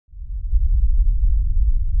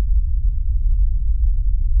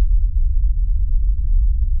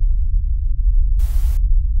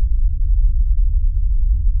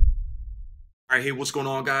Alright, hey, what's going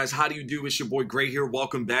on, guys? How do you do? It's your boy Gray here.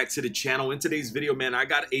 Welcome back to the channel. In today's video, man, I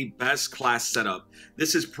got a best class setup.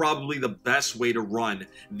 This is probably the best way to run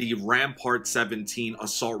the Rampart 17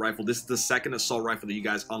 assault rifle. This is the second assault rifle that you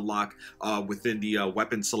guys unlock within the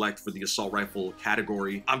weapon select for the assault rifle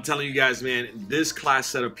category. I'm telling you guys, man, this class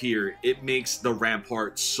setup here, it makes the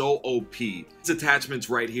Rampart so OP. These attachments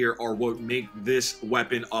right here are what make this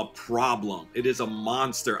weapon a problem. It is a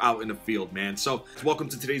monster out in the field, man. So welcome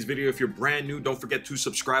to today's video. If you're brand new, don't forget to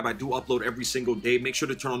subscribe. I do upload every single day. Make sure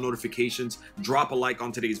to turn on notifications. Drop a like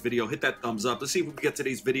on today's video. Hit that thumbs up. Let's see if we can get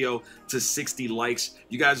today's video to 60 likes.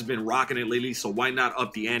 You guys have been rocking it lately, so why not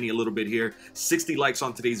up the ante a little bit here? 60 likes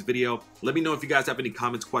on today's video. Let me know if you guys have any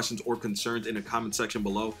comments, questions, or concerns in the comment section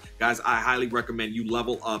below. Guys, I highly recommend you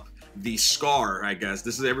level up the Scar, I guess.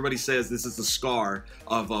 This is, everybody says this is the Scar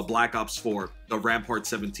of Black Ops 4, the Rampart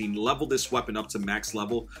 17. Level this weapon up to max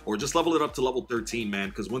level, or just level it up to level 13, man,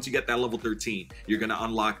 because once you get that level 13, you're going to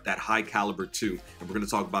unlock that high caliber 2, and we're going to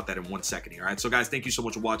talk about that in 1 second here. All right, so guys, thank you so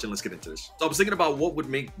much for watching. Let's get into this. So I was thinking about what would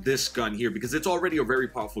make this gun here, because it's already a very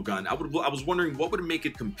powerful gun. I was wondering what would make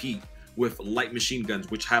it compete with light machine guns,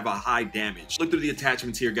 which have a high damage. Look through the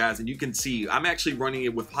attachments here, guys, and you can see I'm actually running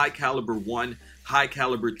it with high caliber 1, high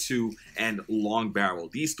caliber 2, and long barrel.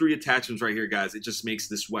 These three attachments right here, guys, it just makes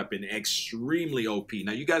this weapon extremely OP.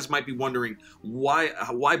 Now, you guys might be wondering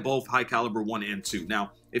why both high caliber 1 and 2.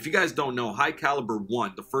 Now, if you guys don't know, high caliber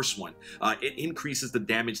 1, the first one, it increases the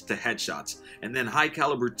damage to headshots, and then high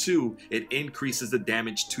caliber 2, it increases the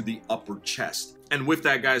damage to the upper chest. And with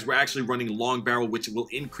that, guys, we're actually running long barrel, which will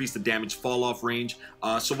increase the damage fall off range.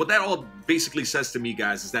 So what that all basically says to me,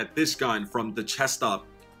 guys, is that this gun, from the chest up,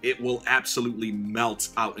 it will absolutely melt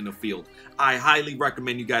out in the field. I highly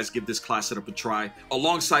recommend you guys give this class setup a try.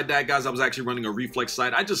 Alongside that, guys, I was actually running a reflex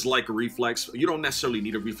sight. I just like a reflex. You don't necessarily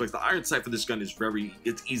need a reflex. The iron sight for this gun is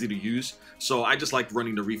it's easy to use. So I just like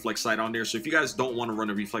running the reflex sight on there. So if you guys don't want to run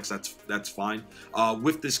a reflex, that's fine.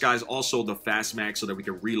 With this, guys, also the fast mag, so that we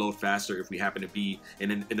can reload faster if we happen to be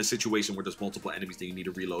in a situation where there's multiple enemies that you need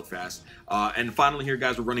to reload fast. And finally here,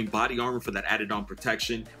 guys, we're running body armor for that added on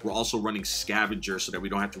protection. We're also running scavenger so that we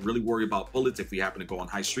don't have to really worry about bullets if we happen to go on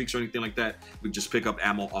high streaks or anything like that. We just pick up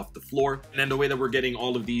ammo off the floor. And then the way that we're getting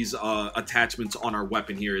all of these attachments on our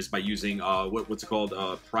weapon here is by using what's it called,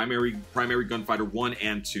 primary gunfighter 1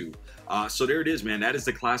 and 2. So there it is, man. That is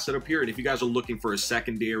the class setup here. And if you guys are looking for a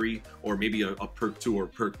secondary or maybe a perk 2 or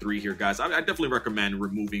perk 3 here, guys, I definitely recommend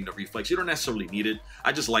removing the reflex. You don't necessarily need it.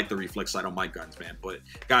 I just like the reflex sight on my guns, man. But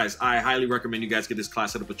guys, I highly recommend you guys give this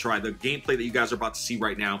class setup a try. The gameplay that you guys are about to see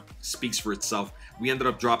right now speaks for itself. We ended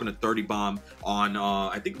up dropping a 30 bomb on,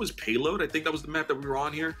 I think it was Payload. I think that was the map that we were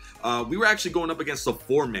on here. We were actually going up against a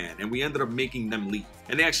 4-man, and we ended up making them leave.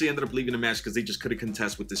 And they actually ended up leaving the match because they just couldn't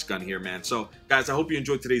contest with this gun here, man. So, guys, I hope you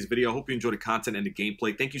enjoyed today's video. I hope you enjoyed the content and the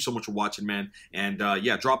gameplay. Thank you so much for watching, man. And,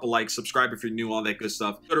 yeah, drop a like, subscribe if you're new, all that good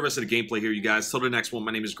stuff. Enjoy the rest of the gameplay here, you guys. Till the next one,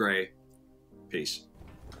 my name is Gray. Peace.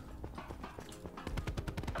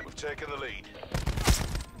 We've taken the lead.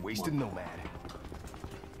 Wasted nomad.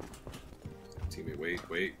 Teammate,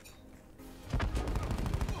 wait.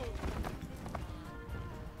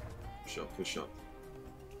 Push up.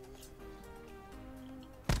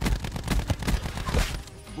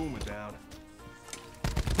 Boomer down.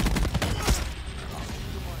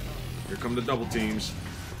 Here come the double teams.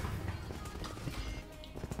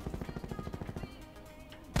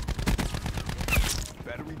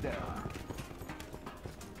 Battery down.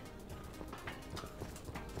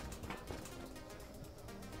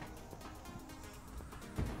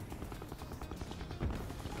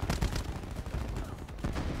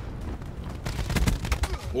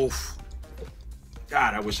 Oof.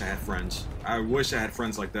 God, I wish I had friends. I wish I had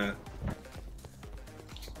friends like that.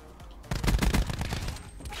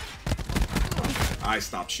 I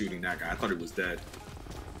stopped shooting that guy. I thought he was dead.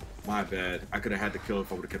 My bad. I could have had the kill if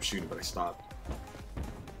I would have kept shooting, but I stopped.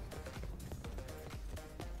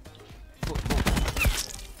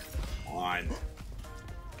 Come on.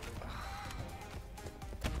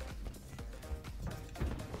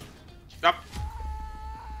 Up.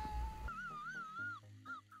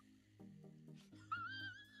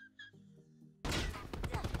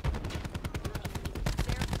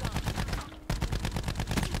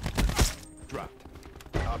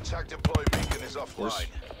 Attack deploy beacon is offline.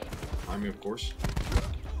 Behind me, of course.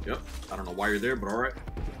 Yep. I don't know why you're there, but alright.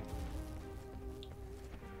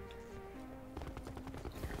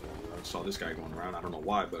 I saw this guy going around. I don't know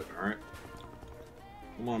why, but alright.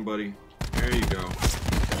 Come on, buddy. There you go.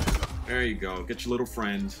 There you go. Get your little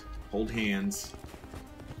friend. Hold hands.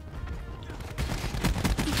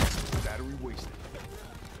 Battery wasted.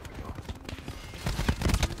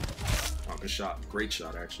 Good shot. Great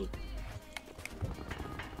shot, actually.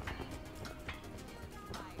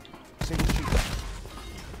 Single sheet.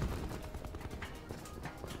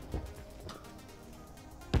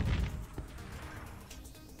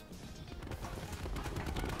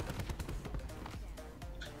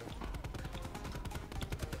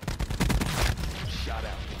 Shot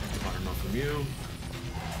out. Not enough from you.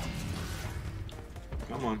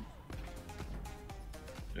 Come on.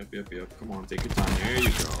 Yep. Come on, take your time. There you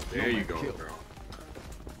go. There you go, girl.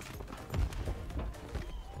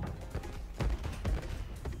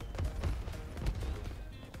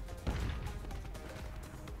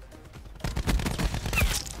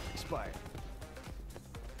 Expired.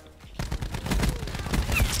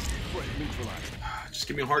 Threat neutralized. Just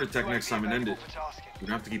give me a heart attack next time and end it. We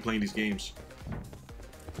don't have to keep playing these games.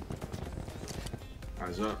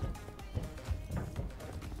 Eyes up.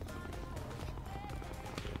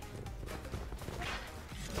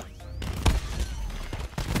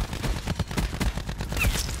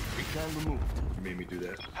 Removed. You made me do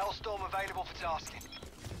that. Hellstorm available for tasking.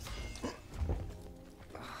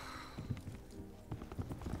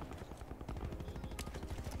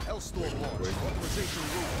 Hellstorm launch. Authorization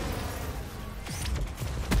rule.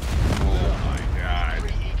 Oh my god. 3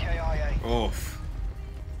 EKIA. Oh.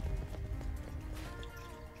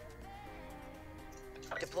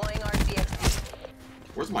 Deploying RCXD.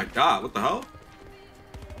 Where's my dot? What the hell?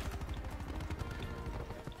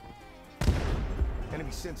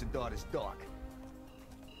 Enemy sensor dot is dark.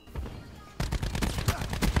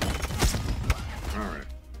 Alright.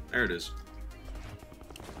 There it is.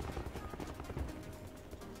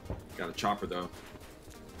 Got a chopper though.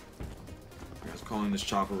 Guys, calling this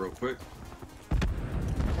chopper real quick.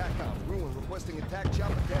 Attack out. Ruin requesting attack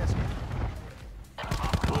chopper task.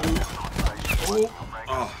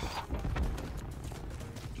 Oh.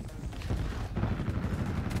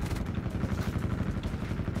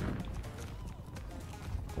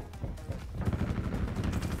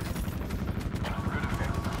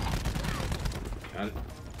 Got it.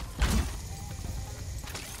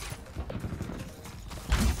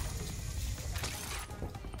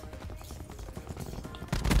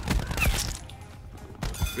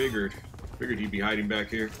 Figured he'd be hiding back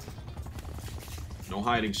here. No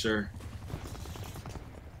hiding, sir.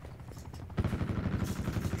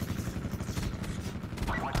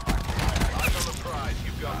 Eyes on the prize.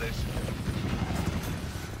 You've got this.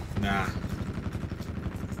 Nah.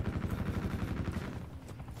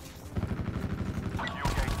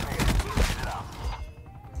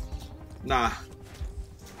 Nah.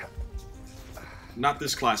 Not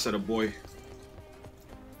this class setup, boy.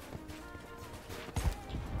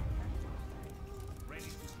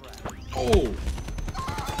 Oh!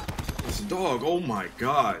 This dog, oh my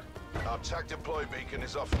god. Our TAC deploy beacon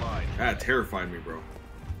is offline. That terrified me, bro.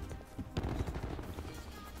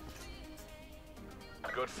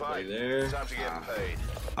 Good fight. Right there. Time to get paid.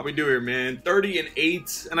 How we do here, man?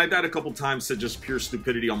 30-8, and I died a couple times to just pure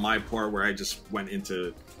stupidity on my part where I just went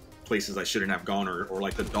into places I shouldn't have gone, or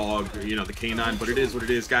like the dog, or, you know, the canine, but it is what it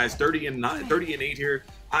is, guys. 30-8 here.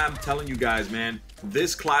 I'm telling you guys, man,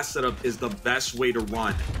 this class setup is the best way to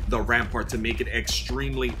run the Rampart to make it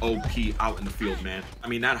extremely OP out in the field, man. I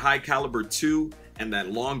mean, that high caliber 2 and that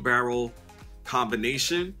long barrel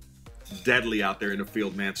combination, deadly out there in the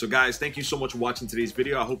field, man. So guys, thank you so much for watching today's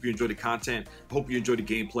video. I hope you enjoyed the content. I hope you enjoyed the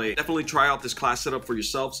gameplay. Definitely try out this class setup for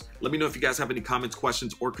yourselves. Let me know if you guys have any comments,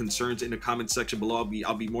 questions, or concerns in the comment section below.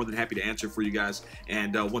 I'll be more than happy to answer for you guys.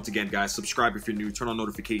 And once again, guys, subscribe if you're new, turn on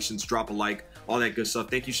notifications, drop a like, all that good stuff.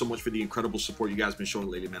 Thank you so much for the incredible support you guys been showing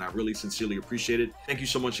lately, man. I really sincerely appreciate it. Thank you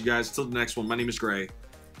so much, you guys. Till the next one, my name is Gray.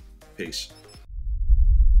 Peace.